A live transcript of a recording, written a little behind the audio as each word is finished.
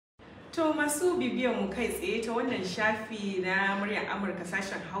To masu bibiyan mu kai tsaye ta wannan shafi na muryar Amurka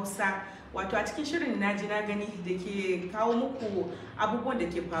sashen Hausa, wato a cikin shirin Naji na gani da ke kawo muku abubuwan da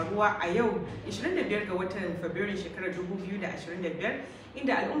ke faruwa a yau 25 ga watan Fabrairu shekarar 2025,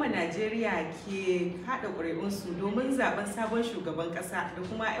 inda al'ummar Najeriya ke kada ƙuri'unsu domin zaben sabon shugaban ƙasa da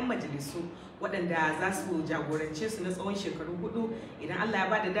kuma 'yan majalisu waɗanda za su jagorance su na tsawon shekaru 4 idan Allah ya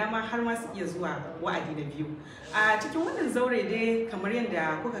ba da dama har ma su iya zuwa wa'adi na biyu. A cikin wannan zaure dai kamar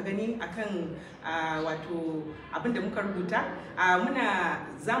yadda kuka gani akan wato abin da muka rubuta,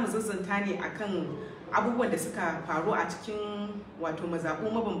 za mu zazzanta ne akan abubuwan da suka faru a cikin wato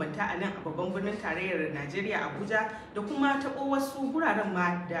mazaɓu mabambanta a nan a babban birnin tarayyar Najeriya Abuja, da kuma taɓo wasu guraren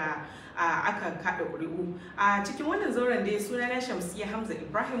ma da aka kaɗa ƙuri'u. A cikin wannan zauren dai sunana Shamsiyya Hamza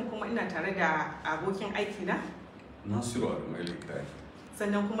Ibrahim, kuma ina tare da abokin aiki na Nasiru.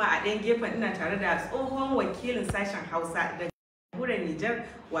 Sannan kuma a ɗayan gefen ina tare da tsohon wakilin sashen Hausa da jamhuriyar Nijar,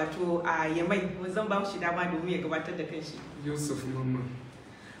 wato a Yamai. Zan ba shi dama domin ya gabatar da kanshi. Yusuf Mamman.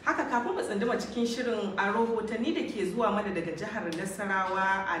 Haka kafin mu tsunduma cikin shirin, a rahotanni da ke zuwa mana daga jihar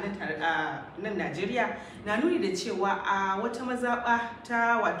Nasarawa a nan Najeriya na nuni da cewa a wata mazaɓa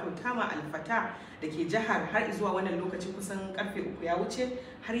ta wato Tama Alfata da ke jihar har zuwa wannan lokaci kusan karfe 3 ya wuce,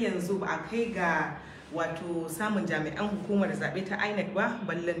 har yanzu ba a kai ga wato samun jami'an hukumar zaɓe ta INEC ba,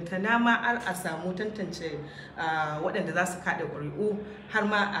 ballantana ma a samu tantance waɗanda za su kaɗa ƙuri'u har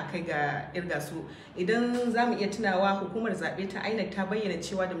ma a kai ga irga su. Idan za mu iya tunawa, hukumar zaɓe ta INEC ta bayyana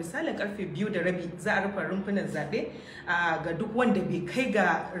cewa da misalin karfe 2:30 za a rufe rumfunan zaɓe ga duk wanda bai kai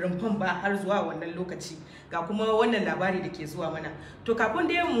ga rumfan ba har zuwa wannan lokaci. Ga kuma wannan labari da ke zuwa mana. To kafin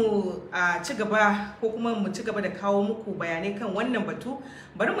dai mu ci gaba, ko kuma mu ci gaba da kawo muku bayanai kan wannan batu,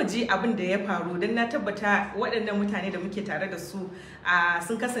 bari mu ji abin da ya faru, don na tabbata waɗannan mutane da muke tare da su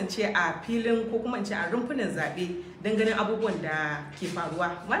sun kasance a filin, ko kuma in ce a rumfunan zaɓe don ganin abubuwan da ke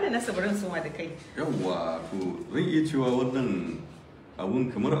faruwa. Malam Nasiru, barin suma da kai. Yawwa, to zan iya cewa wannan abun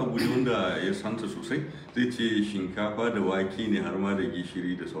kamar abu ne wanda ya santa sosai. Zai ce shinkafa da wake ne har ma da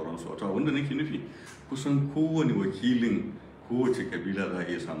gishiri da sauransu. Wato abin da nake nufi, kusan kowane wakilin kowace kabila za a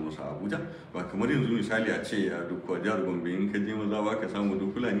iya samu sa Abuja. Ba kamar yanzu misali a ce a duk jihar Gombe in ka je maza ba ka samu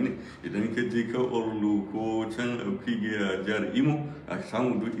duk Fulani ne, idan ka je ka Orlu ko can Afirka a jihar Imo a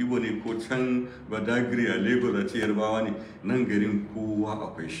samu duk Ibo ne, ko can Badagry a Lagos a ce Yarbawa ne. Nan garin kowa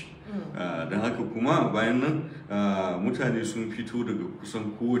akwai shi. Don haka kuma bayan nan mutane sun fito daga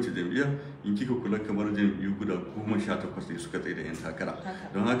kusan kowace jam'iyya. In kika kula kamar jam'iyyu guda 18 ne suka tsaye da 'yan takara.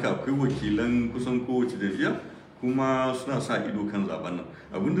 Don haka akwai wakilan kusan kowace jam'iyya, kuma suna sa ido kan zaben nan.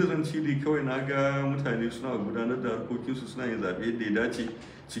 Abinda zan ci dai kawai na ga mutane suna gudanar da harkokinsu, suna yin zaɓe yadda ya dace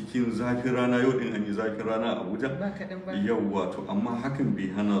cikin zafin rana. Yau din an yi zafin rana a Abuja. Yawwa, to amma hakan bai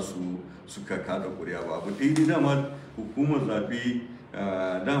hana su suka kada ƙuri'a ba. Abu ɗaya dama hukumar zaɓe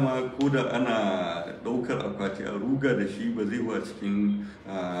dama ko da ana ɗaukar akwati a ruga da shi ba zai wa cikin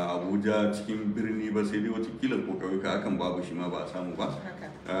Abuja cikin birni ba, sai dai watakila ko ƙauyuka akan babu shi ma ba a samu ba.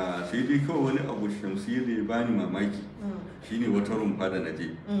 Sai dai kawai wani abu Shamsiyya da ya bani mamaki shine wata rumfa da na je,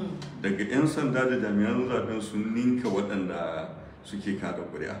 daga 'yan sanda da jami'an zaben sun ninka waɗanda suke kada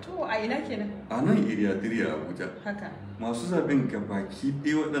ƙuri'a. To a ina kenan? A nan area 3 a Abuja. Haka. Masu zaben gabaki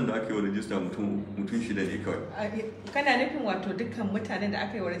ɗaya waɗanda aka yi wa rajista mutum 6 ne kawai. Kana nufin wato dukkan mutanen da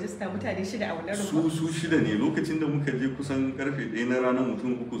aka yi wa rajista mutane 6 a wannan rumfa? Su 6 ne. Lokacin da muka je kusan karfe 1 na ranar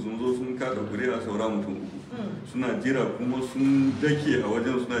mutum 3 sun zo sun kada ƙuri'a, saura mutum 3 suna jira, kuma sun dake a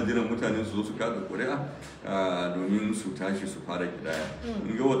wajen suna jiran mutane su zo su kada ƙuri'a domin su tashi su fara kidaya.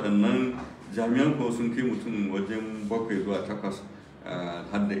 In ga waɗannan jami'an kuma sun kai mutum wajen 7 zuwa 8,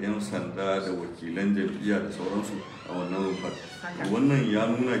 har da 'yan sanda da wakilan jam'iyya da sauransu a wannan rumfar. Wannan ya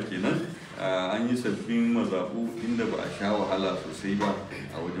nuna kenan an yi sabbin mazaɓu inda ba a sha wahala sosai ba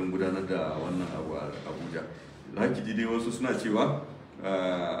a wajen gudanar da wannan abu a Abuja. Za ki ji dai wasu suna cewa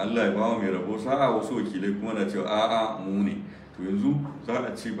Allah ya bawa mai rabo sa'a, wasu wakilai kuma na cewa a'a mu ne. To yanzu za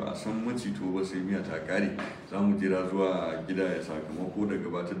a ce ba a san macito ba sai miya ta kare. Za mu jira zuwa gida ya sakamako da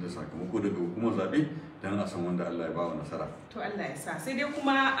gabatar da sakamako daga hukumar zaɓe don a san wanda Allah ya bawa nasara. To Allah ya sa. Sai dai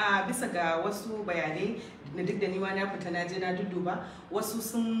kuma a bisa ga wasu bayanai na duk da niwa na fita na je na dudduba, wasu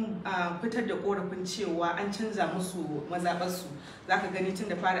sun fitar da korafin cewa an canza musu mazaɓarsu. Za ka gani tun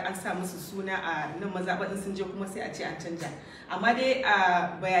da fari an sa musu suna a nan mazaɓar, sun je kuma sai a ce an canja. Amma dai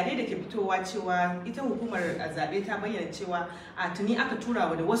bayanai da ke fitowa cewa ita hukumar zaɓe ta bayyana cewa tuni aka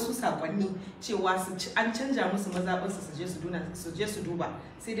tura da wasu sakonni cewa an canja canja musu mazaɓinsu su je su duba,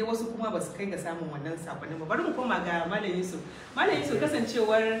 sai dai wasu kuma ba su kai ga samun wannan sakonnin ba. Bari mu koma ga Malam Yusuf. Malam Yusuf,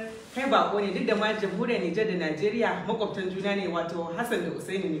 kasancewar kai bako ne, duk da ma jamhuriyar Nijar da Najeriya makwabtan juna ne, wato Hassan da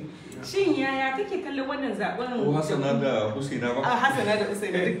Usaini ne. Shin yaya kake kallon wannan zaben? Hassana da Husaina ba? Hassana da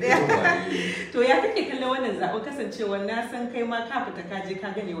Usaina duk ɗaya. To ya kake kallon wannan zaben, kasancewar na san kai ma ka fita ka je ka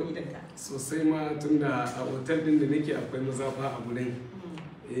gane wa idanka? Sosai ma, tunda a otal din da nake akwai mazafa a gurin.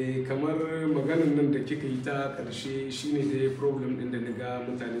 Kamar maganin nan da kika yi ta karshe shine dai problem din da naga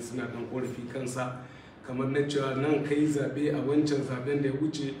mutane suna dan korafi kansa, kamar na cewa nan kai zabe a wancan zaben da ya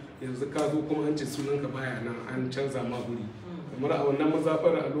wuce, yanzu ka zo kuma an ce sunanka baya nan, an canza ma guri. Kamar a wannan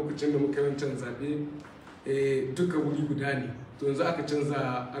mazafar a lokacin da muka yi wancan zabe duka wuri guda ne, to yanzu aka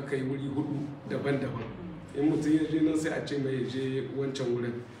canza aka yi wuri 4 daban-daban. In mutum ya je nan sai a ce mai ya je wancan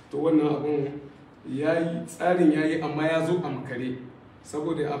wurin. To wannan abun yayi, tsarin yayi, amma ya zo a makare,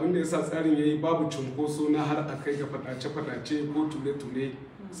 saboda abin da ya sa tsarin ya yi babu cunkoso na har a kai ga fadace-fadace ko ture-ture,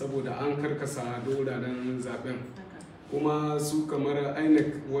 saboda an karkasa da wuraren zaben. Kuma su kamar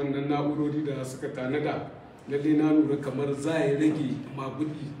INEC wannan na'urori da suka tanada, lalle na lura kamar za a yi rage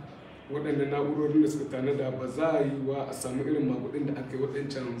magudi. Waɗannan na'urorin da suka tanada ba za a yi wa a samu irin magudin da aka yi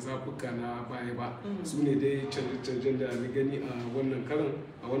waɗancan zafuka na baya ba. Su ne dai canje-canjen da na gani a wannan karan,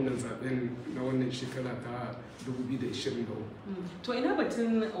 a wannan zaben na wannan shekara ta 2023. To ina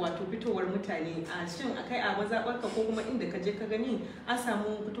batun wato fitowar mutane, a shin akai a mazaɓarka ko kuma inda ka je ka gani an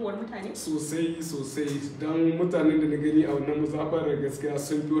samu fitowar mutane? Sosai, don mutanen da na gani a wannan mazaɓar gaskiya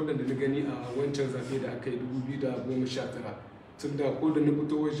sun fi waɗanda na gani a wancan zaɓe da aka yi 2019. Tun da ko da na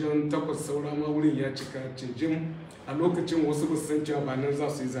fito wajen 8 saura ma wurin ya cika cinjin. A lokacin wasu ba su san cewa ba nan za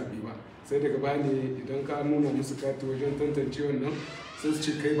su yi zaɓe ba, sai daga baya ne idan ka nuna musu kati wajen tantance wannan sai su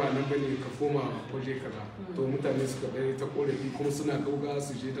ce kai ba nan bane, ka koma waje kaza. To mutane suka ɗaya ta korafi kuma suna gauga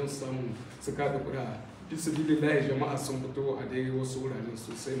su je don su samu su kada kuɗa. Bismillah, jama'a sun fito a dai wasu wuraren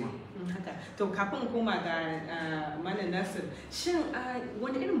sosai ma. Haka. To kafin koma ga Malam Nasir, shin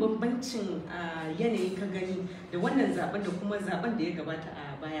wani irin bambancin yanayi ka gani da wannan zaben da kuma zaben da ya gabata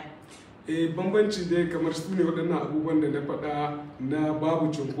a baya? Bambanci dai kamar su ne waɗannan abubuwan da na faɗa, na babu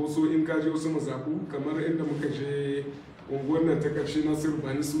cunkoso in ka je wasu mazaɓu, kamar inda muka je unguwar nan ta ƙarshe, Nasiru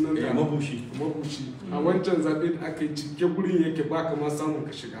ba ni sunan da mabushi. A wancan zaɓe da aka yi cike gurin yake ba kama samun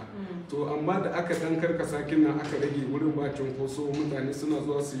ka shiga. To amma da aka dan karkasa nan aka rage wurin ba cunkoso, mutane suna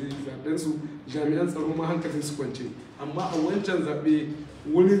zuwa su yi zaɓen su, jami'an tsaro ma hankalin su kwance. Amma a wancan zaɓe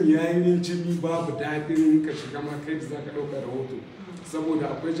wurin yayi rincimi, babu daɗin ka shiga ma kai da zaka ɗauka rahoto, saboda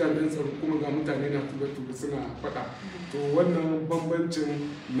akwai jami'an tsaro kuma ga mutane na tuba suna faɗa. To wannan bambancin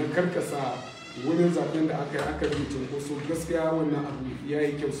na karkasa wurin zaɓen da aka yi cunkoso, gaskiya wannan abu ya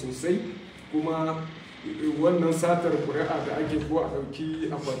yi kyau sosai. Kuma wannan satar ƙuri'a da ake ko a ɗauki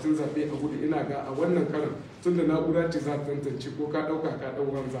akwatin zaɓe a gudu, ina ga a wannan karan tun da na'ura ce za ta tantance ko ka ɗauka ka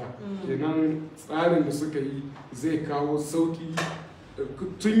ɗau banza, kenan tsarin da suka yi zai kawo sauƙi.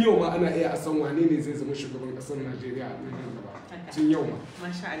 Tun yau ma ana iya a san wane ne zai zama shugaban ƙasar Najeriya a nan gaba. Tun yau ma.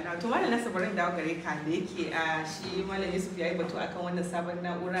 Masha Allah. To Malam Nasir, bari dawo gare ka, da yake shi Malam Yusuf ya yi batu akan wannan sabon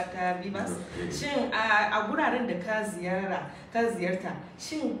na'ura ta Bibas. Shin a guraren da ka ziyarta,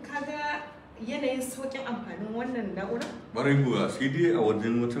 shin kaga yanayin sauƙin amfanin wannan na'ura? Barai kuwa, sai dai a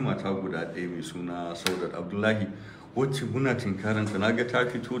wajen wata mata guda ɗaya mai suna Saudat Abdullahi, wacce muna tinkaranta, na ga ta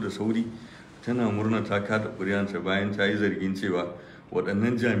fito da sauri tana murna ta kada ƙuri'anta bayan ta yi zargin cewa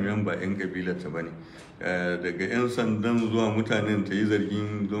waɗannan jami'an ba 'yan ƙabilarta ba ne. Daga 'yan sandan zuwa mutanen ta yi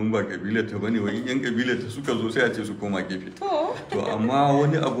zargin don ba ƙabilarta ba ne, wa 'yan ƙabilarta suka zo sai a ce su koma gefe. To amma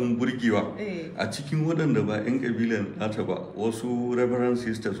wani abun burgewa a cikin waɗanda ba 'yan ƙabilar nata ba, wasu reverend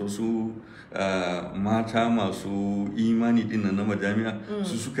sisters, wasu mata masu imani din na majami'a,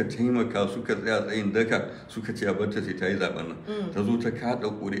 su suka taimaka, suka tsaya tsayin daka, suka ce a barta sai ta yi zaben nan. Ta zo ta kada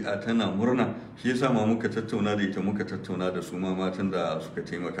ƙuri'a tana murna, shi yasa ma muka tattauna da ita, muka tattauna da su ma matan da suka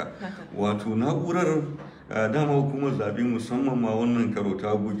taimaka. Wato na'urar dama hukumar zaɓe musamman ma wannan karo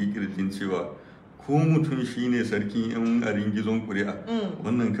ta bugi kirjin cewa ko mutum shine sarkin yan arin gizon ƙuri'a,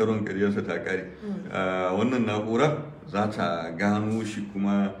 wannan karon ƙaryarsa ta ƙare. Wannan na'ura za ta gano shi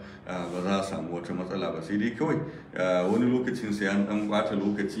kuma ba za a samu wata matsala ba, sai dai kawai wani lokacin sai an dan bata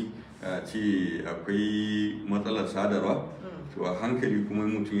lokaci ce akwai matsalar sadarwa, to a hankali kuma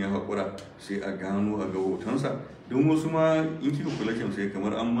mutum ya haƙura sai a gano a ga hotonsa. Don wasu ma in kika kula kyan sai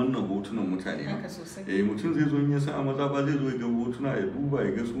kamar an manna hotunan mutane ma. Mutum zai zo in ya san a maza ba zai zo ya ga hotuna, ya duba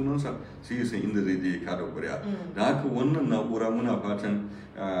ya ga sunansa, sai ya san inda zai je ya kada ƙuri'a. Da haka wannan na'ura muna fatan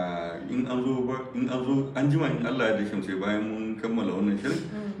in an zo an jima in Allah ya dashe sai bayan mun kammala wannan shirin,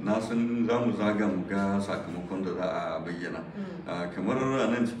 na san za mu zaga mu ga sakamakon da za a bayyana. Kamar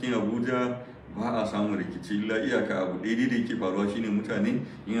a nan cikin Abuja ba a samun rikici, illa iyaka abu daidai da yake faruwa shine mutane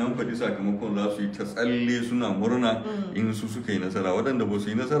in an faɗi sakamakon za su yi ta tsalle suna murna in su suka yi nasara, waɗanda ba su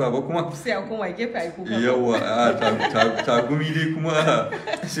yi nasara ba kuma sai a koma gefe a yi kuka. yawa tagumi dai kuma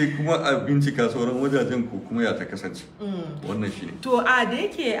sai kuma a bincika sauran wajajen ko kuma ya ta kasance. Wannan shine. To da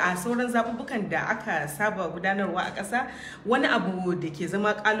yake a sauran zaɓuɓɓukan da aka saba gudanarwa a ƙasa, wani abu da ke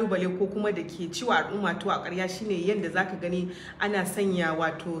zama ƙalubale ko kuma da ke ciwa al'umma to a ƙarya shine yadda zaka gani ana sanya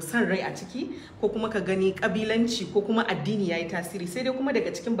wato son rai a ciki, ko kuma ka gani kabilanci ko kuma addini yayi tasiri. Sai dai kuma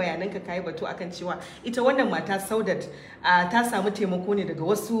daga cikin bayananka kayi batu akan cewa ita wannan mata Saudat ta samu taimako ne daga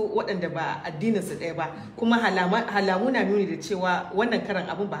wasu waɗanda ba addinin su ɗaya ba, kuma halamu na nuni da cewa wannan karan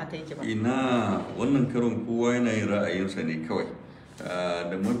abun ba haka yake ba. Ina wannan karon kowa yana yin ra'ayinsa ne kawai,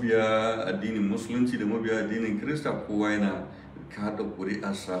 da mabiya addinin musulunci da mabiya addinin kirista kowa yana kada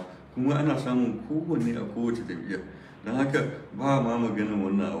ƙuri'arsa, kuma ana samun kowanne a kowace jam'iyya. Don haka ba ma magana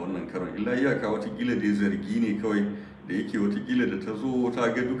wannan a wannan karon, illa iyaka watakila da zargi ne kawai, da yake watakila da ta zo ta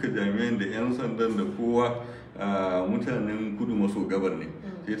ga duka jami'an da 'yan sandan da kowa mutanen kudu maso gabar ne,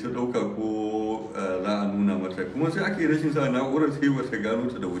 sai ta ɗauka ko za a nuna mata, kuma sai ake rashin sa na'urar sai ba ta gano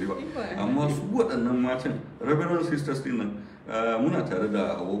ta da wuri ba. Amma su waɗannan matan Reverend Sisters din nan muna tare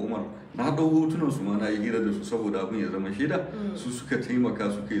da Hawa Umar, na ɗau hotunan su ma na yi hira da su saboda abin ya zama shaida. Su suka taimaka,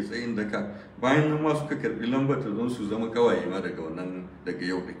 suka yi tsayin daka, bayan nan ma suka karɓi lambar ta don su zama kawaye ma daga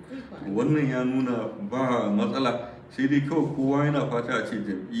yau ɗin. Wannan ya nuna ba matsala, sai dai kawai kowa yana fata a ce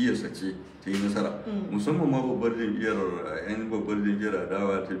jam'iyyarsa ce ta yi nasara, musamman ma babbar jam'iyyar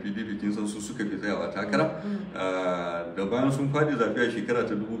adawa ta PDP, kin san su suka fi tsayawa takara, da bayan sun faɗi zaɓe a shekara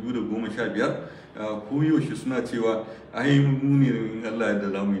ta 2015 koyaushe suna cewa ai mu ne in Allah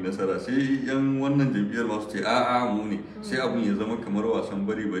yadda za mu yi nasara, sai yan wannan jam'iyyar masu ce a'a mu ne, sai abun ya zama kamar wasan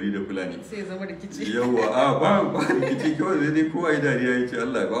bari da fulani, sai ya zama rikici. Yawa ba rikici kawai, sai dai kowa ya dariya ya ce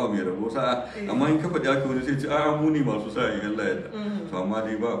Allah ya ba mai rabo sa'a, amma in ka faɗi haka wani sai ce a'a mu ne masu sa in Allah yadda. To amma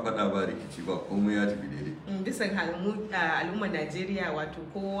dai ba faɗa ba rikici ba, komai ya tafi daidai. Bisa al'ummar Najeriya wato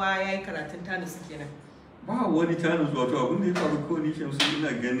kowa ya yi karatun tanusu kenan. Ba wani tanusu, wato abin da ya faru ko ni shamsu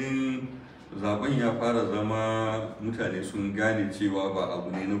ina ganin zaben ya fara zama mutane sun gane cewa ba abu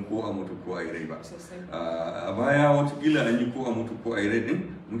ne na ko a mutu ko a yi rai ba. A baya watakila an yi ko a mutu ko a yi rai din,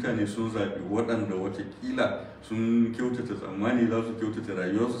 mutane sun zaɓi waɗanda watakila sun kyautata tsammani za su kyautata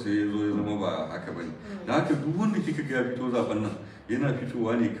rayuwarsu, sai ya zo ya zama ba haka ba ne. Da haka duk wanda kika ga ya fito zaben nan yana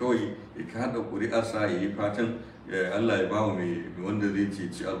fitowa ne kawai ya kaɗa ƙuri'arsa, ya yi fatan Allah ya bawa mai wanda zai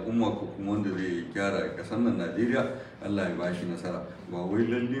ceci al'umma ko kuma wanda zai gyara ƙasar nan Najeriya, Allah ya bashi nasara. Ba wai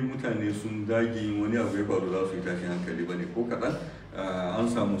lalle mutane sun dage wani abu ya faru za su yi tashin hankali ba ne ko kaɗan. An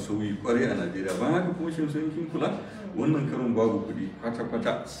samu sauyi kwarai a Najeriya. Bayan haka kuma shi sun kin kula wannan karon babu kuɗi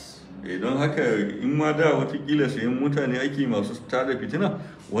kwata-kwata. Don haka in ma da watakila sayan mutane ake masu tada fitina,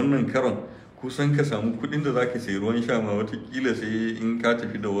 wannan karon kusan ka samu kuɗin da zaka sayi ruwan sha ma watakila sai in ka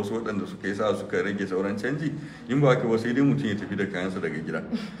tafi da wasu waɗanda suka yi sa suka rage sauran canji, in ba ka ba sai dai mutum ya tafi da kayansa daga gida.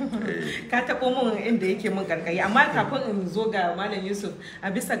 Ka taɓo mun inda yake mun gargayi, amma kafin in zo ga Malam Yusuf, a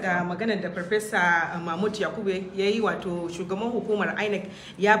bisa ga maganar da Farfesa Mahmud Yakubu ya yi, wato shugaban hukumar INEC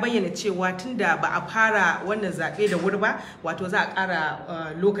ya bayyana cewa tunda ba a fara wannan zaɓe da wuri ba, wato za a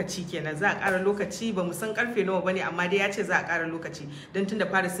ƙara lokaci kenan, za a ƙara lokaci, ba mu san karfe nawa bane, amma dai ya ce za a ƙara lokaci, don tunda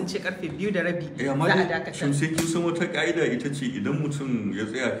fara sun ce karfe 2:30 amma shin sai kin san wata ka'ida, ita ce idan mutum ya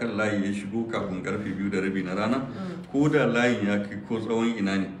tsaya kan layi ya shigo kafin karfe 2:30 na rana, ko da layin ya kai ko tsawon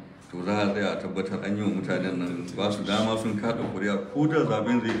ina ne, to za a tsaya a tabbatar an yi wa mutanen nan ba su dama sun kaɗa ƙuri'a, ko da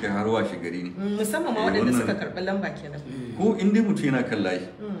zaben zai kai har washe gari ne. Musamman ma waɗanda suka karɓi lamba kenan. Ko in dai mutum yana kan layi,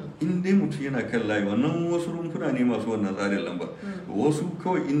 in dai mutum yana kan layi, wannan wasu rumfuna ne masu wannan tsarin lamba. Wasu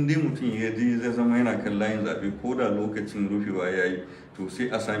kawai in dai mutum ya je zai zama yana kan layin zaɓe, ko da lokacin rufewa ya yi, to sai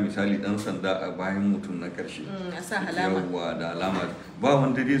a sa misali dan sanda a bayan mutum na karshe, a sa alama, yawwa da alama, ba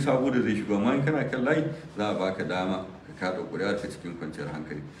wanda dai sabo da zai shigo, amma in kana kan layi za a baka dama ka kaɗa ƙuri'a ta cikin kwanciyar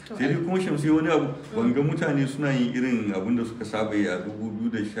hankali. Sai dai kuma shamsi wani abu, ban ga mutane suna yin irin abin da suka saba yi a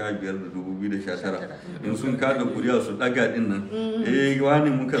 2015 da 2019, in sun kaɗa ƙuri'a su ɗaga ɗin nan, wani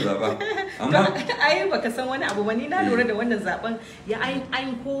muka zaɓa. Amma ai baka san wani abu ba, ni na lura da wannan zaben ya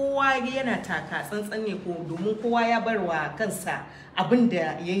ai kowa yana taka tsantsan ne, ko domin kowa ya bar wa kansa abin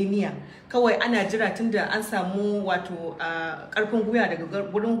da ya yi niyya, kawai ana jira tun da an samu wato karfin gwiwa daga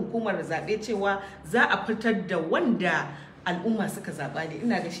gurin hukumar zaɓe cewa za a fitar da wanda al'umma suka zaɓa ne,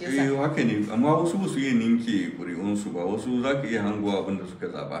 ina ga shi yasa. Haka ne, amma wasu ba su iya ninke ƙuri'unsu ba, wasu za ka iya hangowa abin da suka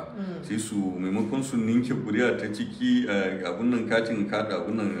zaɓa sai su maimakon su ninke ƙuri'a ta ciki abin nan katin kaɗa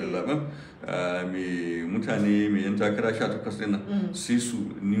abin nan zaben mai mutane mai yan takara 18 ɗin nan sai su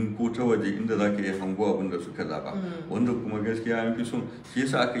ninko ta waje inda za ka iya hangowa abin da suka zaɓa, wanda kuma gaskiya an fi son shi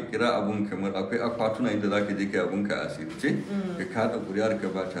yasa aka kira abun kamar akwai akwatuna inda za ka je ka yi abun ka asirce ka kaɗa ƙuri'ar ka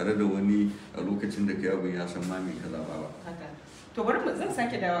ba tare da wani a lokacin da ka yi abun ya san ma me ka zaɓa ba. To bari mu zan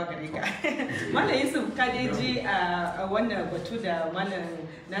sake dawa gare ka. Malam Yusuf, ka je ji a wannan batu da Malam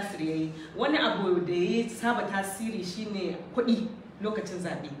Nasir yayi. Wani abu da ya saba tasiri shine kuɗi lokacin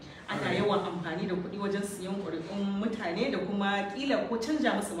zaɓe. Ana yawan amfani da kuɗi wajen siyan ƙuri'un mutane da kuma ƙila ko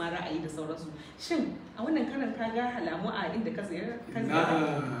canja musu ma ra'ayi da sauransu. Shin a wannan karan ka ga halamu a inda ka ziyara?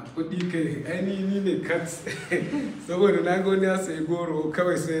 Na kuɗi kai ainihi ne kat saboda na goni ya sayi goro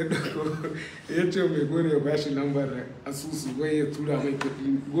kawai sai ya ɗauko ya ce mai goro ya bashi lambar asusu wai ya tura mai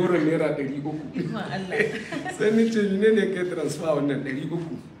kuɗi goro naira 300. Sai ni ce ne kai transfer wannan 300.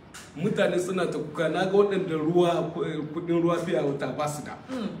 Mutane suna ta kuka na ga waɗanda kuɗin ruwa fiya wuta ba su da.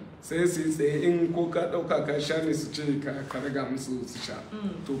 Sai su yi tsaye in ko ka ɗauka ka sha ne su ce ka raga musu su sha.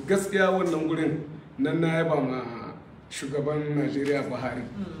 To gaskiya wannan gurin nan na yaba ma shugaban Najeriya Buhari.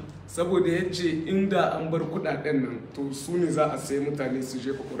 Saboda ya ce inda an bar kuɗaɗen nan to su ne za a sayi mutane su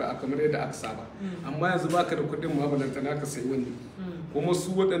jefa ƙuri'a kamar yadda aka saba. Amma yanzu baka da kuɗin ma balantana ka sayi wani. Kuma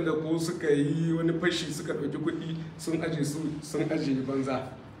su waɗanda ko suka yi wani fashi suka ɗauki kuɗi sun aje banza.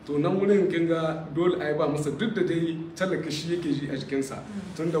 To nan wurin kin ga dole a yi ba masa duk da dai talaka shi yake ji a jikinsa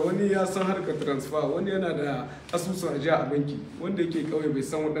tunda wani ya san harkar transfer wani yana da asusun ajiya a banki wanda yake kauye bai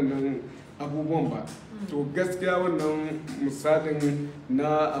san waɗannan abubuwan ba. To gaskiya wannan misalin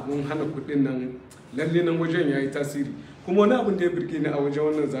na abun hana kuɗin nan lalle nan wajen ya yi tasiri. Kuma wani abin da ya birge ni a wajen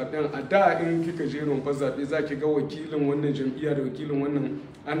wannan zaben a da in kika je rumfar zaɓe za ki ga wakilin wannan jam'iyya da wakilin wannan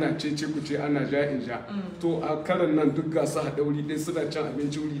ana cece kuce ana ja in ja. To a karan nan duk gasu haɗa wuri ɗaya suna cin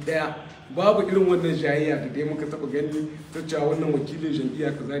abinci wuri ɗaya babu irin wannan jayayya da dai muka taɓa gani ta cewa wannan wakilin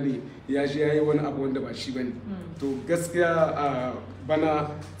jam'iyya kaza ne ya je ya yi wani abu wanda ba shi ba ne. To gaskiya a bana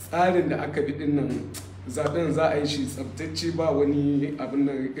tsarin da aka bi ɗin nan zaben za a yi shi tsabtacce ba wani abin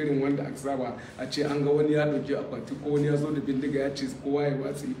nan irin wanda aka saba a ce an ga wani ya ɗauki akwati ko wani ya zo da bindiga ya ce kowa ya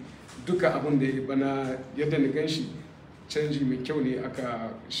watsi duka abin da ya bana yadda na gan shi canji mai kyau ne aka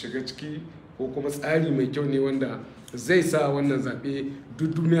shiga ciki ko kuma tsari mai kyau ne wanda zai sa wannan zaɓe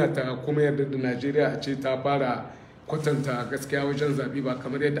duk duniya ta kuma yarda da Najeriya a ce ta fara kwatanta gaskiya wajen zaɓe ba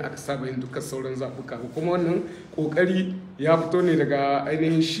kamar yadda aka saba yin dukkan sauran zaɓuka ba. Kuma wannan ƙoƙari ya fito ne daga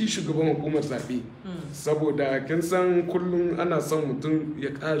ainihin shi shugaban hukumar zaɓe saboda kin san kullum ana son mutum ya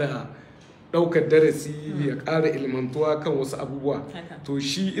ƙara ɗaukar darasi ya ƙara ilmantuwa kan wasu abubuwa. To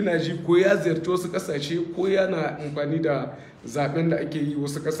shi ina ji ko ya ziyarci wasu ƙasashe ko yana amfani da zaɓen da ake yi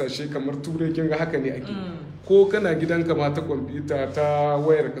wasu ƙasashe kamar turai kin ga haka ne ake ko kana gidanka ma ta kwamfuta ta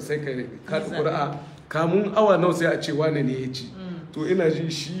wayar ka sai ka kaɗa ƙuri'a kamun awa nawa sai a ce wane ne ya ci. To ina ji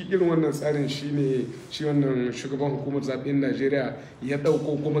shi irin wannan tsarin shi ne shi wannan shugaban hukumar zaɓen Najeriya ya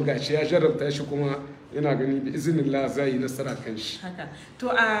ɗauko kuma gashi ya jarrabta shi kuma ina gani bi izinillah za yi nasara kan shi. Haka. To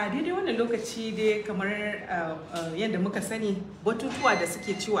a daidai wannan lokaci dai kamar yadda muka sani batutuwa da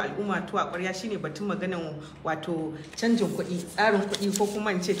suke ciwo al'umma tuwa ƙwarya shine batun maganan wato canjin kuɗi, tsarin kuɗi ko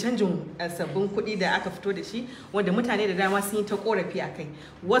kuma in ce canjin sabbin kuɗi da aka fito da shi wanda mutane da dama sun yi ta ƙorafi a kai.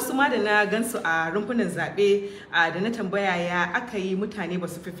 Wasu ma da na gansu a rumfunan zaɓe da na tambaya ya aka yi mutane ba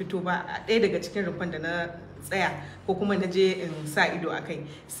su fito ba a ɗaya daga cikin rumfan da na tsaya ko kuma na je in sa ido a kai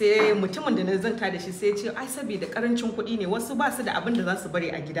sai mutumin da na zanta da shi sai ya ce ai saboda karancin kuɗi ne wasu ba su da abin da za su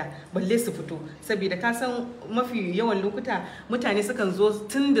bari a gida balle su fito saboda ka san mafi yawan lokuta mutane sukan zo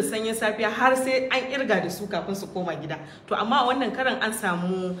tun da sanyin safiya har sai an kirga da su kafin su koma gida. To amma a wannan karan an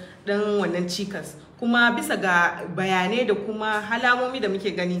samu dan wannan cikas kuma bisa ga bayanai da kuma halamomi da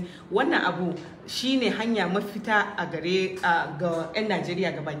muke gani wannan abu shine hanya mafita a gare ga 'yan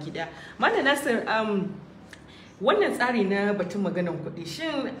Najeriya gabaki daya. Malam Nasir, wannan tsari na batun maganan kuɗi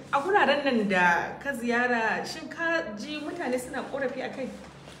shin a wuraren nan da ka ziyara shin ka ji mutane suna korafi a kai?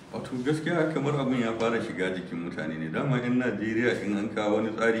 Wato gaskiya kamar abin ya fara shiga jikin mutane ne dama 'yan Najeriya in an kawo wani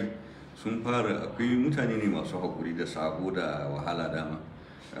tsari sun fara akwai mutane ne masu haƙuri da sabo da wahala dama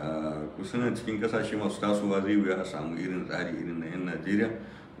kusan cikin kasashe masu tasowa zai wuya a samu irin tsari irin na 'yan Najeriya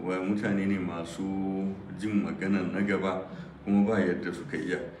wa mutane ne masu jin magana na gaba kuma ba yadda suka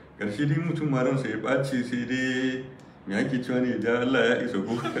iya karshe dai mutum maransa ya ɓace sai dai me ake cewa ne da Allah ya isa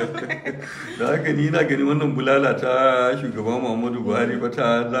ko da haka ni na gani wannan bulala ta shugaban Muhammadu Buhari ba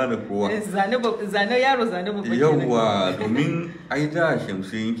ta zana kowa zane yaro zane babba yawwa domin ai da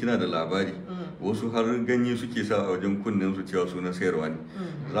Shamsiyin kina da labari wasu har ganye suke sa a wajen kunnen su cewa su na sayarwa ne.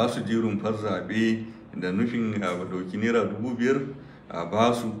 Za su je rumfar zaɓe da nufin a ɗauki naira 5,000 a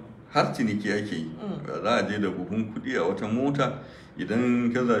basu, har ciniki ake yi. Za a je da buhun kuɗi a wata mota,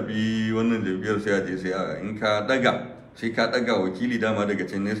 idan ka zaɓi wannan jam'iyyar sai a je sai in ka ɗaga wakili dama daga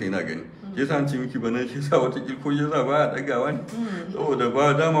can nesa yana gani. Ke sa an ce miki bana ke sa watakila ko ya za ba a ɗagawa ne, saboda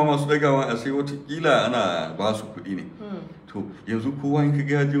ba dama masu ɗagawa a sai watakila ana ba su kuɗi ne. To yanzu kowa in ka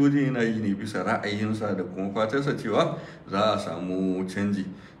ga je waje yana yi ne bisa ra'ayinsa da kuma fatarsa cewa za a samu canji.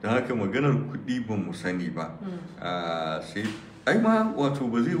 Don haka maganar kuɗi ba mu sani ba. Sai ai ma wato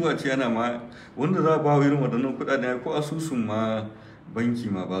ba zai wace yana ma wanda za a ba irin waɗannan kuɗaɗen ko asusun ma banki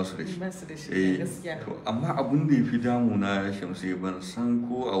ma ba su da shi. To amma abun da ya fi damuna Shamsu, ban san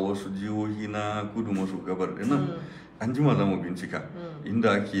ko a wasu jihohi na kudu maso gabar dinnan an jima za mu bincika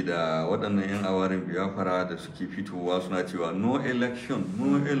inda ake da waɗannan 'yan awarin biyafara da suke fitowa suna cewa no election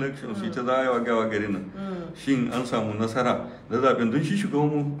su ta zayawa gawa garin nan. Shin an samu nasara da zaben? Don shi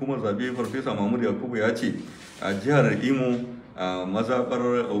shugaban hukumar zabe Farfesa Mahmud Yakubu ya ce a jihar Imo a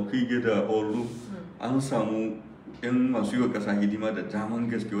mazaɓar Okige da Olu an samu 'yan masu yi wa ƙasa hidima da daman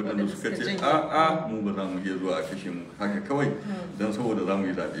gaske waɗanda suka ce a'a mu ba za mu iya zuwa a kashe mu haka kawai don saboda za mu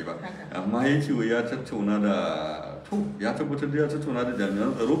yi zaɓe ba. Amma ya ce ya tattauna ya tabbatar da ya tattauna da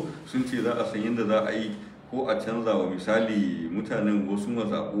jami'an tsaro, sun ce za a san yadda za a yi ko a canza wa misali mutanen wasu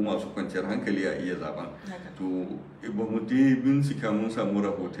mazaɓu masu kwanciyar hankali a iya zaɓen. To ba mu dai bincika mun samu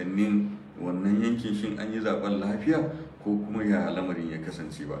rahotannin wannan yankin shin an yi zaɓen lafiya ko kuma ya lamarin ya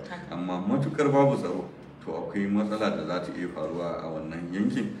kasance ba. Amma matukar babu tsaro to akwai matsala da za ta iya faruwa a wannan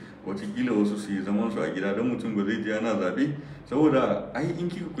yankin. Watakila wasu su yi zaman su a gida don mutum ba zai je ana zaɓe, saboda ai in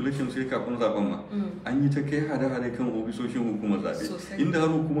kika kula sai kafin zaben ma an yi ta kai hade-hade kan ofisoshin hukumar zaɓe, inda har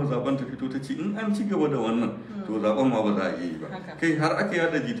hukumar zaben ta fito ta ce in an ci gaba da wannan to zaben ma ba za a iya yi ba. Kai har aka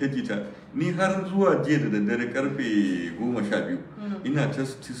yada jita-jita, ni har zuwa jiya da daddare karfe 12 ina ta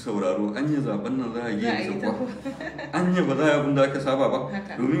sauraro anya zaben nan za a yi kuwa, anya ba za a yi abin da aka saba ba.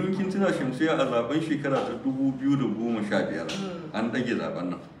 Domin kin tuna Shamsiya, a zaben shekara ta 2015 an ɗage zaben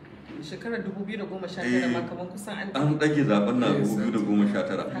nan. Shekarar 2019 ma kamar kusan an ɗage zaben na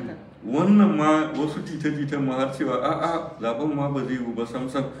 2019. Wannan ma wasu jita-jitan ma har cewa a'a zaben ma ba zai yi ba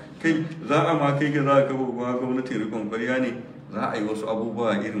samsam, kai za a ma kai ga za a kafa ma gwamnatin rikon ƙwarya ne, za a yi wasu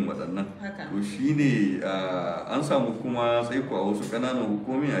abubuwa irin waɗannan. To shi ne an samu kuma tsaiko a wasu ƙananan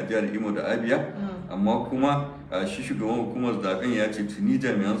hukumi a jihar Imo da Abia, amma kuma shi shugaban hukumar zaben ya ce tuni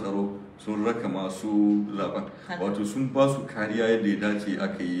jami'an tsaro sun raka masu zaben, wato sun ba su kariya yadda ya dace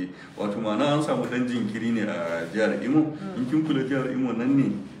aka yi. Wato ma'ana an samu dan jinkiri ne a jihar Imo. In kin kula jihar Imo nan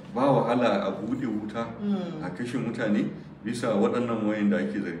ne ba wahala a buɗe wuta a kashe mutane bisa waɗannan wayan da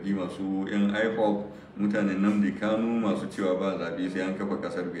ake zargi masu 'yan IPOB, mutanen Nnamdi Kanu masu cewa ba zaɓe sai an kafa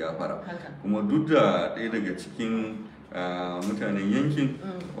ƙasar Biafra. Kuma duk da ɗaya daga cikin mutanen yankin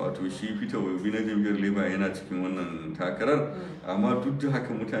wato shi Peter Obi na jam'iyyar Labour yana cikin wannan takarar, amma duk da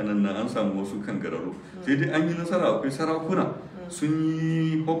haka mutanen nan an samu wasu kangararru. Sai dai an yi nasara, akwai sarakuna sun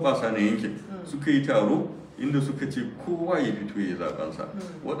yi hoɓɓasa na yankin, suka yi taro inda suka ce kowa ya fito ya zaɓensa.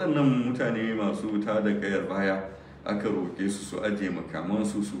 Waɗannan mutane masu ta da kayar baya aka roƙe su ajiye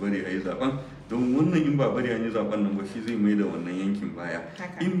makamansu su bari a yi zaɓen, don wannan in ba bari an yi zaɓen nan ba shi zai mai da wannan yankin baya.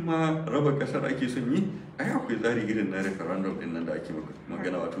 In ma raba ƙasar ake son yi, ai akwai tsari irin na referendum ɗin nan da ake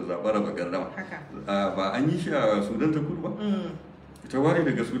magana, wato zaɓen raba gardama. Ba an yi shi a Sudan ta Kudu ba? Ta ware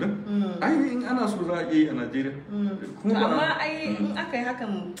daga Sudan? Ai in ana so za a yi a Najeriya. Amma ai in aka yi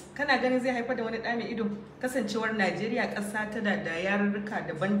hakan kana ganin zai haifar da wani ɗa mai ido, kasancewar Najeriya ƙasa ta da yarurruka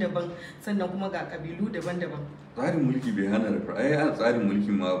daban-daban sannan kuma ga ƙabilu daban-daban. Tsarin mulki bai hana a tsarin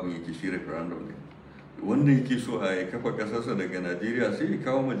mulkin ma abin yake shi referendum ne. Wanda yake so a kafa ƙasarsa daga Najeriya sai ya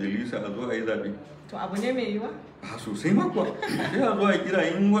kawo majalisa a zo a yi zaɓe. To abu ne mai yiwa? Sosai ma kuwa. Sai a zo a kira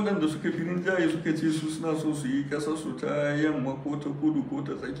in waɗanda suka fi rinjaye suka ce su suna so su yi ƙasarsu ta yamma ko ta kudu ko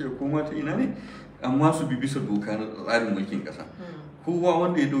ta tsakiya ko ma ta ina ne, amma su bi bisa doka na tsarin mulkin ƙasa. Kowa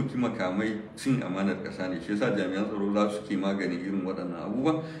wanda ya ɗauki makamai cin amanar ƙasa ne, shi yasa jami'an tsaro za su ke magani irin waɗannan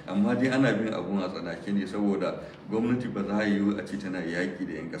abubuwa. Amma dai ana bin abun a tsanake ne, saboda gwamnati ba za a yi a ce tana yaƙi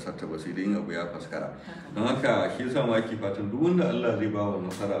da 'yan ƙasar ta ba, sai dai yin abu ya faskara. Don haka shi yasa ma ake fatan duk wanda Allah zai ba wa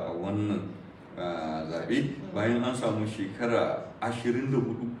nasara a wannan zaɓe, bayan an samu shekara 24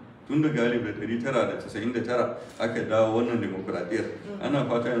 tun daga 1999 aka dawo wannan demokuraɗiyyar. Ana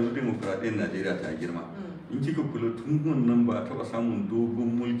fata yanzu demokuraɗiyyar Najeriya ta girma. In kika kula tun wannan ba a taɓa samun dogon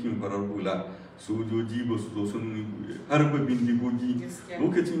mulkin farar hula, sojoji ba su zo sun harba bindigogi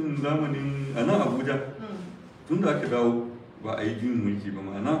lokacin zamanin a nan Abuja. Tun da aka dawo ba a yi jin mulki ba,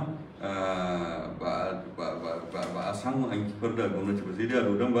 ma'ana a samu an kifar da gwamnati ba, sai dai a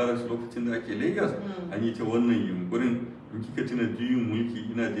dodon bara su lokacin da ake Lagos an yi ta wannan yunkurin. In kika tuna juyin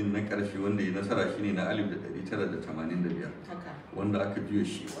mulki ina jin na ƙarshe wanda ya nasara shine na 1985 wanda aka juya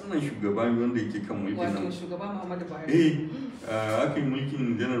shi wannan shugaba wanda yake kan mulkin nan, wato shugaba Muhammadu Buhari. aka yi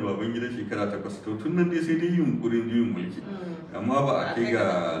mulkin janar Babangida shekara 8, to tun nan dai sai dai yunkurin juyin mulki amma ba a kai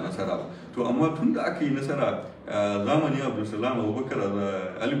ga nasara ba. To amma tun da aka yi nasara zamanin Abdulsalam Abubakar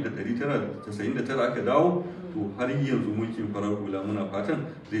 1999 aka dawo, to har yanzu mulkin farar hula muna fatan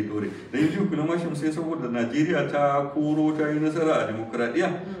zai dore. Da yanzu kula mashin sai saboda Najeriya ta koro ta yi nasara a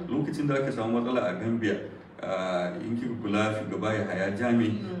demokradiyya lokacin da aka samu matsala a Gambia. In kika kula shugaba ya haya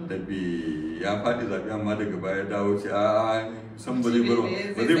jami da ya faɗi zaɓe amma daga baya dawo ce a san ba zai barwa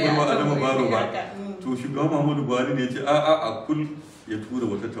Adama Baro ba. To shugaba Muhammadu Buhari ne ya ce a kul ya tura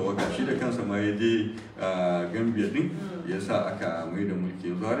wata tawaga, shi da kansa ma ya je Gambia din ya sa aka mai da mulki.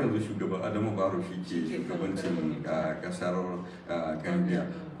 Yanzu har yanzu shugaba Adama Baro shi ke shugabancin kasar Gambia.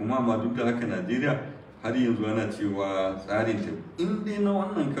 Kuma ma duk da haka Najeriya har yanzu ana cewa tsarin ta in dai na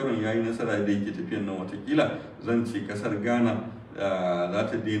wannan karon yayi nasara da yake tafiyan nan, watakila zan ce kasar Ghana za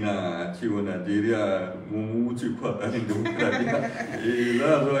ta daina cewa Najeriya mu wuce ko a tsarin demokradiyya. Za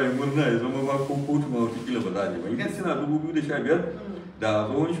a zo a yi murna ya zama ba ko kotu ma watakila ba za a je ba. In suna 2015 da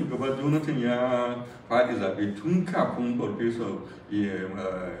tsohon shugaba Jonathan ya faɗi zaɓe tun kafin farfesa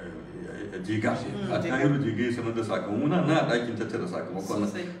Jega a tahiru Jega ya sanar da sakamakon muna na ɗakin tattara sakamakon nan,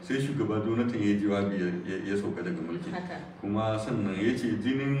 sai shugaba Jonathan ya yi jawabi ya sauka daga mulki. Kuma sannan ya ce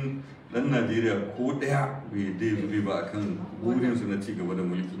jinin ɗan Najeriya ko ɗaya bai dai zube ba akan burinsu na ci gaba da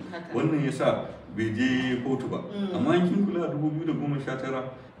mulki. Wannan ya sa bai je kotu ba. Amma kin kula 2019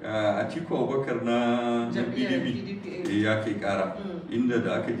 Atiku Abubakar na PDP ya kai kara inda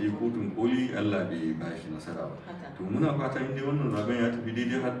da aka je kotun koli Allah bai ba shi nasara ba. To muna fata in dai wannan zaben ya tafi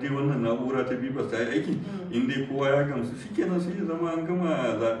daidai har dai wannan na'ura ta bibas ta yi aiki, in dai kowa ya gamsu shikenan sai ya zama an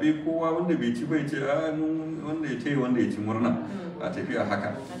gama zaɓe, kowa wanda bai ci bai ce wanda ya ce wanda ya ci murna a tafi a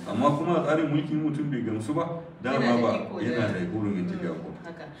haka. Amma kuma a tsarin mulkin mutum bai gamsu ba dama ba yana da hurumin tafiya ko.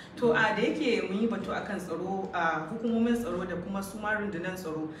 To da yake mun yi batu akan tsaro, hukumomin tsaro da kuma su ma rundunar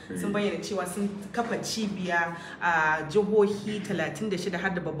tsaro sun bayyana cewa sun kafa cibiya a jihohi 36 har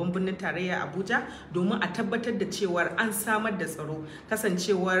da babban birnin tarayya Abuja domin a tabbatar da cewar an samar da tsaro,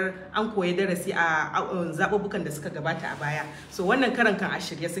 kasancewar an koyi darasi a zaɓuɓɓukan da suka gabata a baya. So wannan karan kan a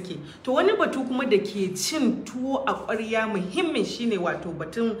shirye suke. To wani batu kuma da ke cin tuwo a ƙwarya muhimmin shine wato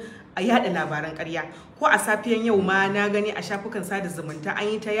batun a yada labaran ƙarya. Ko a safiyan yau ma na gani a shafukan sada zumunta an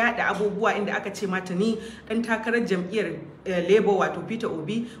yi ta yada abubuwa inda aka ce mata ni dan takarar jam'iyyar Labour wato Peter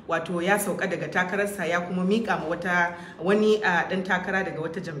Obi wato ya sauka daga takararsa ya kuma mika ma wani dan takara daga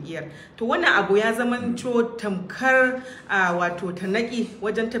wata jam'iyyar. To wannan abu ya zamanto tamkar wato tanaki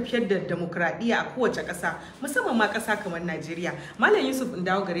wajen tafiyar da demokradiyya a kowace ƙasa, musamman ma ƙasa kamar Najeriya. Malam Yusuf in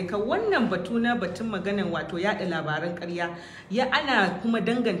dawo gare ka, wannan batu na batun maganan wato yada labaran ƙarya ya ana kuma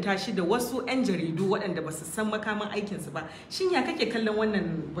danganta shi da wasu 'yan jaridu waɗanda ba su san makaman aikinsu ba. Shin ya kake kallon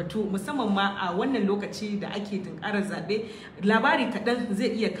wannan batu, musamman ma a wannan lokaci da ake tunkarar zaɓe, labari kaɗan zai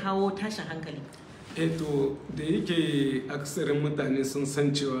iya kawo tashin hankali? To da yake aksarin mutane sun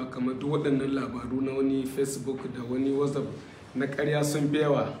san cewa kamar duk waɗannan labaru na wani Facebook da wani WhatsApp na ƙarya sun fi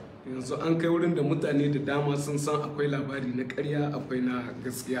yawa. Yanzu an kai wurin da mutane da dama sun san akwai labari na ƙarya akwai na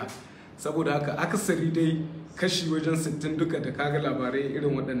gaskiya. Saboda haka akasari dai kashi wajen 60 duka da kaga labarai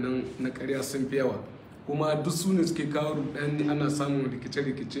irin waɗannan na ƙarya sun fi yawa, kuma duk su ne suke kawo rudani. Ana samun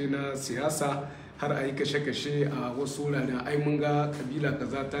rikice-rikice na siyasa har a yi kashe-kashe a wasu wuraren. Ai mun ga kabila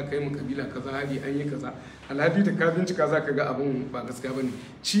kaza ta kai mu kabila kaza hari, an yi kaza. Alhali da ka bincika za ka ga abin ba gaskiya ba ne.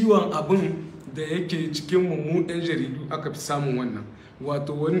 Ciwon abin da yake cikin mu ɗan jaridu aka fi samun wannan.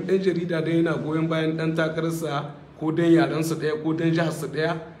 Wato wani ɗan jarida da yana goyon bayan ɗan takararsa ko don yarensa ɗaya ko don jiharsa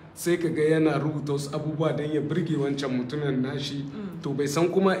ɗaya, sai ka ga yana rubuta wasu abubuwa don ya birge wancan mutumin nashi. To bai san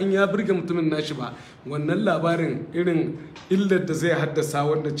kuma in ya birge mutumin nashi ba wannan labarin irin illar da zai haddasa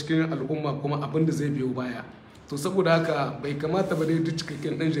wanda cikin al'umma kuma abin da zai biyo baya. To saboda haka bai kamata ba dai duk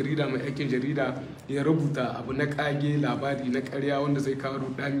cikakken dan jarida mai aikin jarida ya rubuta abu na kage, labari na ƙarya wanda zai kawo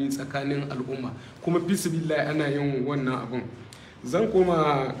rudani tsakanin al'umma, kuma bismillah ana yin wannan abun. Zan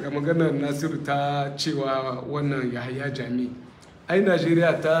koma ga maganar Nasiru ta cewa wannan Yahaya Jami. Ai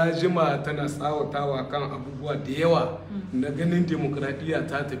Najeriya ta jima tana tsawatawa kan abubuwa da yawa na ganin demokradiyya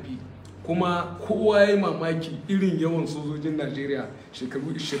ta tafi, kuma kowa ya yi mamaki irin yawan sojojin Najeriya shekaru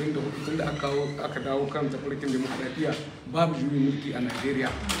 24 tun da aka dawo kan tafarkin demokradiyya babu juyin mulki a Najeriya.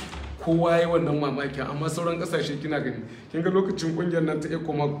 Kowa ya yi wannan mamaki, amma sauran kasashe kina gani kin ga lokacin kungiyar nan ta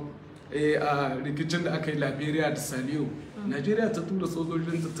ECOMOG a rikicin da aka yi Liberia da Saliyo Najeriya ta tura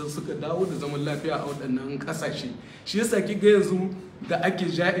sojojin ta suka dawo da zaman lafiya a waɗannan ƙasashe. Shi yasa kiga yanzu da ake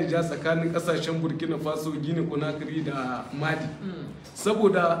ja tsakanin ƙasashen Burkina Faso, Guinea Conakry da Mali.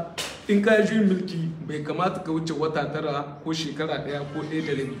 Saboda in ka yi mulki bai kamata ka wuce wata 9 ko shekara 1 ko 1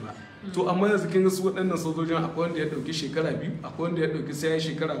 da rabi ba. To amma yanzu kin ga su waɗannan sojojin akwai wanda ya ɗauki shekara 2, akwai wanda ya ɗauki sai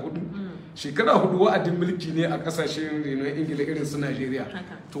shekara 4. Shekara 4 wa'adin mulki ne a ƙasashen renon Ingila irin su Najeriya.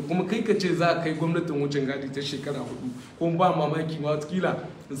 To kuma kai ka ce za ka kai gwamnatin wucin gadi ta shekara 4, kuma ba mamaki ma watakila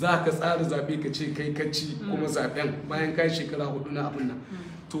za ka tsara zaɓe ka ce kai kaci kuma zaɓen bayan kai shekara 4 na abin nan.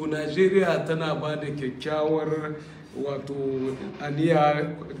 To Najeriya tana ba da kyakkyawar wato aniya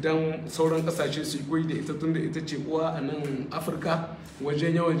don sauran kasashe su koyi da ita tunda ita ce uwa a nan Afirka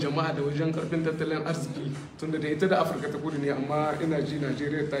wajen yawan jama'a da wajen karfin tattalin arziki, tunda da ita da Afirka ta kudu ne, amma ina ji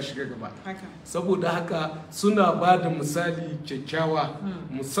Najeriya ta shiga gaba. Saboda haka suna ba da misali kyakkyawa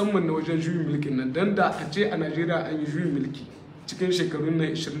musamman na wajen juyin mulkin nan, dan da a ce a Najeriya an yi juyin mulki cikin shekarun na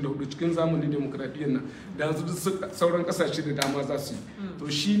 24 cikin zamanin demokradiyyar nan da yanzu sauran kasashe da dama za su yi. To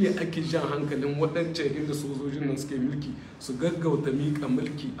shi ne ake jan hankalin waɗancan inda sojojin nan suke mulki su gaggauta miƙa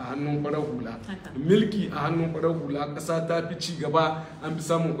mulki a hannun farar hula. Mulki a hannun farar hula ƙasa ta fi ci gaba, an fi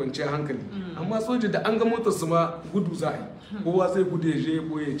samun kwanciyar hankali. Amma soja da an ga motar su ma gudu za a yi, kowa zai gudu ya je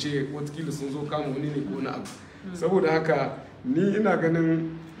ko ya ce watakila sun zo kama wani ne ko na abu. Saboda haka ni ina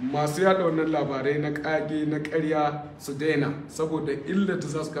ganin masu yada wannan labarai na kage na karya su daina, saboda illar da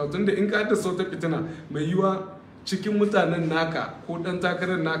za su kawo. Tunda in ka haddasa wata fitina mai yiwa cikin mutanen naka ko dan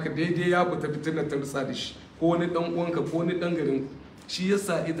takarar naka daidai ya fita fitina ta rutsa da shi, ko wani dan uwanka ko wani dan garin. Shi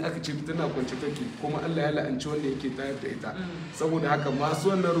yasa ita aka ce fitina kwance take, kuma Allah ya la'anci wanda yake tayar da ita. Saboda haka masu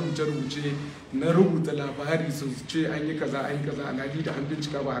wannan rubuce-rubuce na rubuta labari su ce an yi kaza alhali da an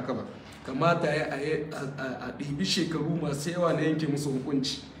bincika ba haka ba. Kamata a ɗibi shekaru masu yawa na yanke musu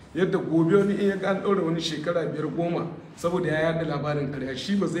hukunci, yadda gobe wani in ya ga an ɗaura wani shekara 5-10 saboda ya yaɗa labarin ƙarya,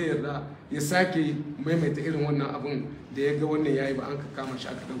 shi ba zai yarda ya sake maimaita irin wannan abun da ya ga wannan yayi ba, an ka kama shi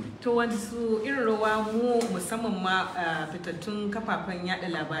aka ɗaure. To wasu irin rawa mu musamman ma fitattun kafafen yaɗa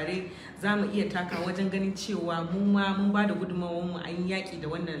labarai za mu iya taka wajen ganin cewa mu ma mun ba da gudunmawar mu an yaƙi da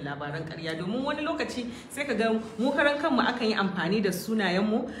wannan labaran ƙarya? Domin wani lokaci sai ka ga mu karan kanmu akan yi amfani da sunayen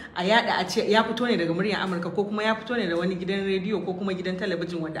mu a yaɗa, a ce ya fito ne daga muryar Amurka ko kuma ya fito ne da wani gidan rediyo ko kuma gidan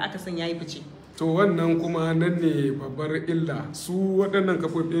talabijin wanda aka san yayi fice. To wannan kuma nan ne babbar illa. Su waɗannan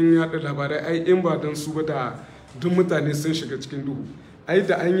kafofin yaɗa labarai ai in ba don su ba da duk mutane sun shiga cikin duhu. Ai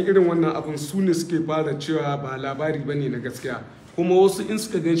da an yi irin wannan abin su ne suke fara cewa ba labari bane na gaskiya, kuma wasu in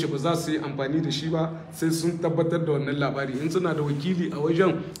suka gan shi ba za su yi amfani da shi ba sai sun tabbatar da wannan labari. In suna da wakili a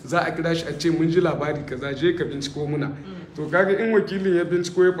wajen za a kira shi a ce mun ji labari kaza, je ka binciko muna. To kaga in wakilin ya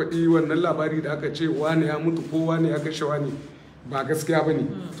binciko ya faɗi wannan labari da aka ce wane ya mutu ko wane ya kashe wane, ba gaskiya ba ne.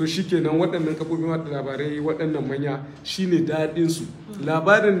 To shi kenan waɗannan kafofin watsa labarai waɗannan manya shine daɗinsu.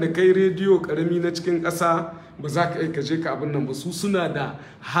 Labarin da kai rediyo ƙarami na cikin ƙasa ba za ka aika je ka abin nan ba, su suna da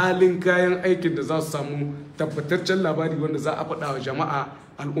halin kayan aikin da za su samu tabbataccen labari wanda za a faɗa wa jama'a,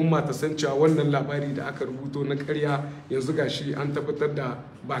 al'umma ta san cewa wannan labari da aka rubuto na ƙarya yanzu gashi an tabbatar da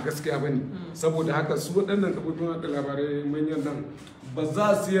ba gaskiya ba ne. Saboda haka su waɗannan kafofin watsa labarai manyan nan ba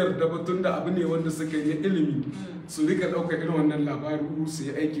za su yarda ba, tun da abu ne wanda suka yi ilimi su rika ɗaukar irin wannan labaru su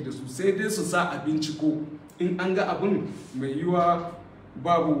yi aiki da su, sai dai su sa a binciko. In an ga abin mai yiwa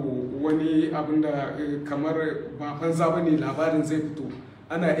babu wani abin da kamar ba banza ba ne labarin zai fito,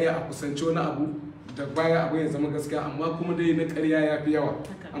 ana iya a kusanci wani abu da baya abu ya zama gaskiya, amma kuma dai na ƙarya ya fi yawa.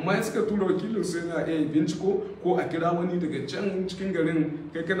 Amma in suka tura wakilin su yana iya binciko, ko a kira wani daga can cikin garin,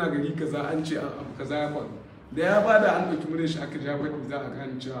 kai kana gari kaza an ce abu kaza ya faru, da ya bada an ɗauki murin shi aka ja faɗi za a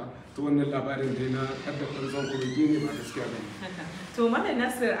gane cewa ta wannan labarin dai na ƙaddafar zango ne ba gaskiya ba. To Malam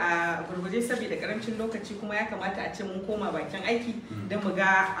Nasir, a gurguje saboda karancin lokaci kuma ya kamata a ce mun koma bakin aiki don mu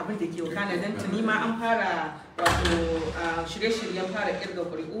ga abin da ke wakana, don tuni ma an fara wato shirye-shiryen fara kirga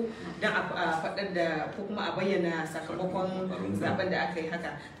ƙuri'u don a faɗar da ko kuma a bayyana sakamakon zaben da aka yi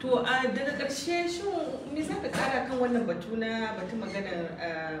haka. To daga ƙarshe shin me za ka ƙara kan wannan batun maganar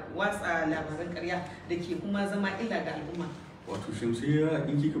watsa labaran ƙarya da ke kuma zama illa ga al'umma? Wato Shamsiyya,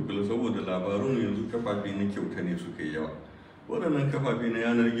 in kika kula saboda labarun yanzu kafafe na kyauta ne suka yi yawa. Waɗannan kafafe na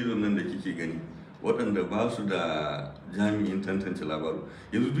yanar gizo nan da kike gani, waɗanda ba su da jami'in tantance labaru,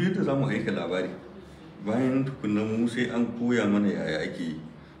 yanzu duk yadda za mu aika labari bayan tukunan mu sai an koya mana yaya ake yi.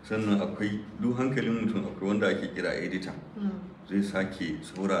 Sannan akwai duk hankalin mutum akwai wanda ake kira edita, zai sake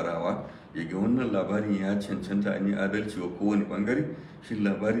saurarawa ya ga wannan labarin ya cancanta an yi adalci wa kowane bangare, shin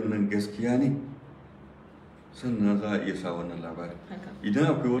labarin nan gaskiya ne sannan za a iya sa wannan labarin. Idan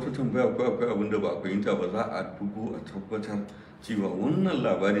akwai wata tambaya ko akwai abin da ba a fahimta ba, za a dugo a tabbatar cewa wannan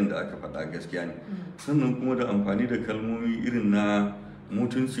labarin da aka faɗa gaskiya ne. Sannan kuma da amfani da kalmomi irin na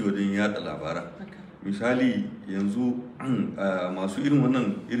mutunci wajen yada labaran. Misali yanzu masu irin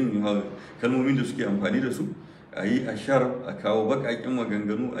wannan irin kalmomin da suke amfani da su, a yi ashar, a kawo baƙaƙen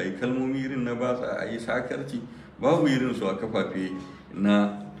maganganu, a yi kalmomi irin na batsa, a yi sakarci, babu irin su a kafafe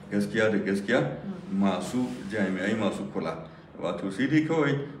na gaskiya da gaskiya masu jami'ai masu kula. Wato sai dai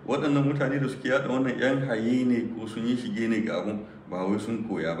kawai waɗannan mutane da suke yada wannan 'yan haye ne ko sun yi shige ne ga abun, ba wai sun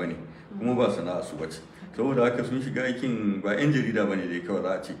koya ba ne kuma ba sana'a su bace. Saboda haka sun shiga aikin ba 'yan jarida ba ne dai kawai za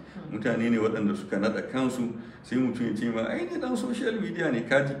a ce, mutane ne waɗanda suka naɗa kansu. Sai mutum ya ce ma ai ne dan social media ne,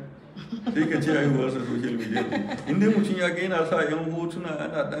 kaji sai ka ce haihuwarsa social media. In dai mutum ya ga yana sa 'yan hotuna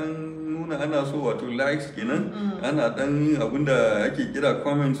ana dan nuna ana so, wato likes kenan, ana dan yin abin da ake kira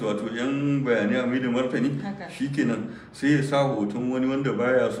comments, wato 'yan bayanai a mai da martani, shi kenan sai ya sa hoton wani wanda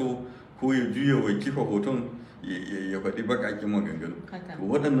baya so, ko ya juya wa kifa hoton ya faɗi baƙaƙen maganganu. To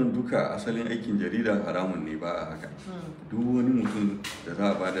waɗannan duka asalin aikin jarida haramun ne, ba a haka. Duk wani mutum da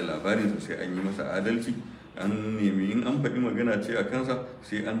za a ba da labarinsa sai an yi masa adalci, an nemi in an faɗi magana ce a kansa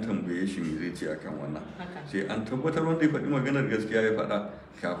sai an tambaye shi me zai ce akan wannan, sai an tabbatar wanda ya faɗi maganar gaskiya ya faɗa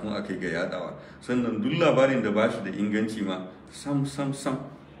kafin a kai ga yaɗawa. Sannan duk labarin da ba shi da inganci ma sam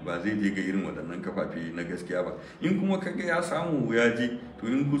ba zai je ga irin waɗannan kafafe na gaskiya ba. In kuma kaga ya samu ya je, to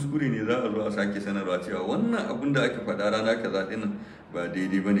in kuskure ne za a zo a sake sanarwa cewa wannan abun da aka faɗa rana kaza ɗin ba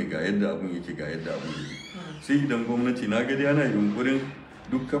daidai ba ne, ga yadda abun yake, ga yadda abun yake. Sai idan gwamnati na gani yana yunkurin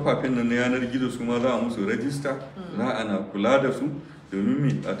duk kafafen nan na yanar gizo su ma za a musu rajista, za a na kula da su,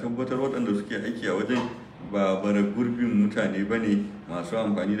 domin a tabbatar waɗanda suke aiki a wajen ba bara gurbin mutane ba ne masu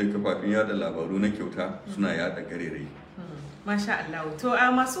amfani da kafafen yada labaru na kyauta suna yada garerai. Masha Allah. To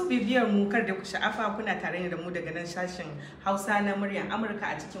a masu bibiyar mu, kar da ku sha'afa, kuna tare da mu daga nan sashen Hausa na muryar Amurka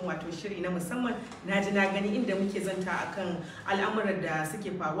a cikin wato shiri na musamman Naji na gani, inda muke zanta akan al'amuran da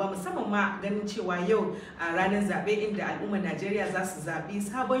suke faruwa, musamman ma ganin cewa yau a ranar zaɓe inda al'ummar Najeriya za su zaɓi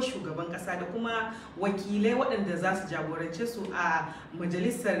sabon shugaban ƙasa da kuma wakilai waɗanda za su jagorance su a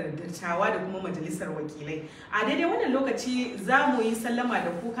majalisar dattawa da kuma majalisar wakilai. A daidai wannan lokaci za mu yi sallama da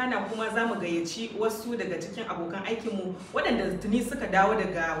ku, kana kuma za mu gayyaci wasu daga cikin abokan aikinmu waɗanda tuni suka dawo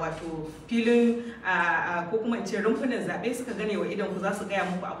daga wato filin ko kuma in ce rumfunan zaɓe suka gane wa idan ku, za su gaya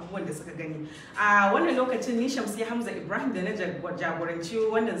muku abubuwan da suka gani. A wannan lokacin ni Shamsiyya Hamza Ibrahim da na jagoranci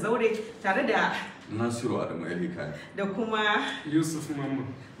wannan zaure tare da Nasiru Adamu Elika da kuma Yusuf Mamman,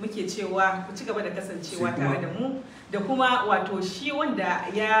 muke cewa ku ci gaba da kasancewa tare da mu, da kuma wato shi wanda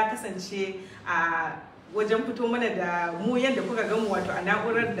ya kasance a wajen fito mana da mu yadda kuka gamu, wato a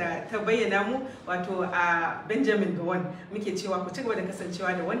na'urar da ta bayyana mu, wato a Benjamin Gawon. Muke cewa ku ci gaba da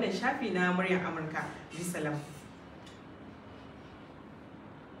kasancewa da wannan shafi na muryar Amurka. Bisalam.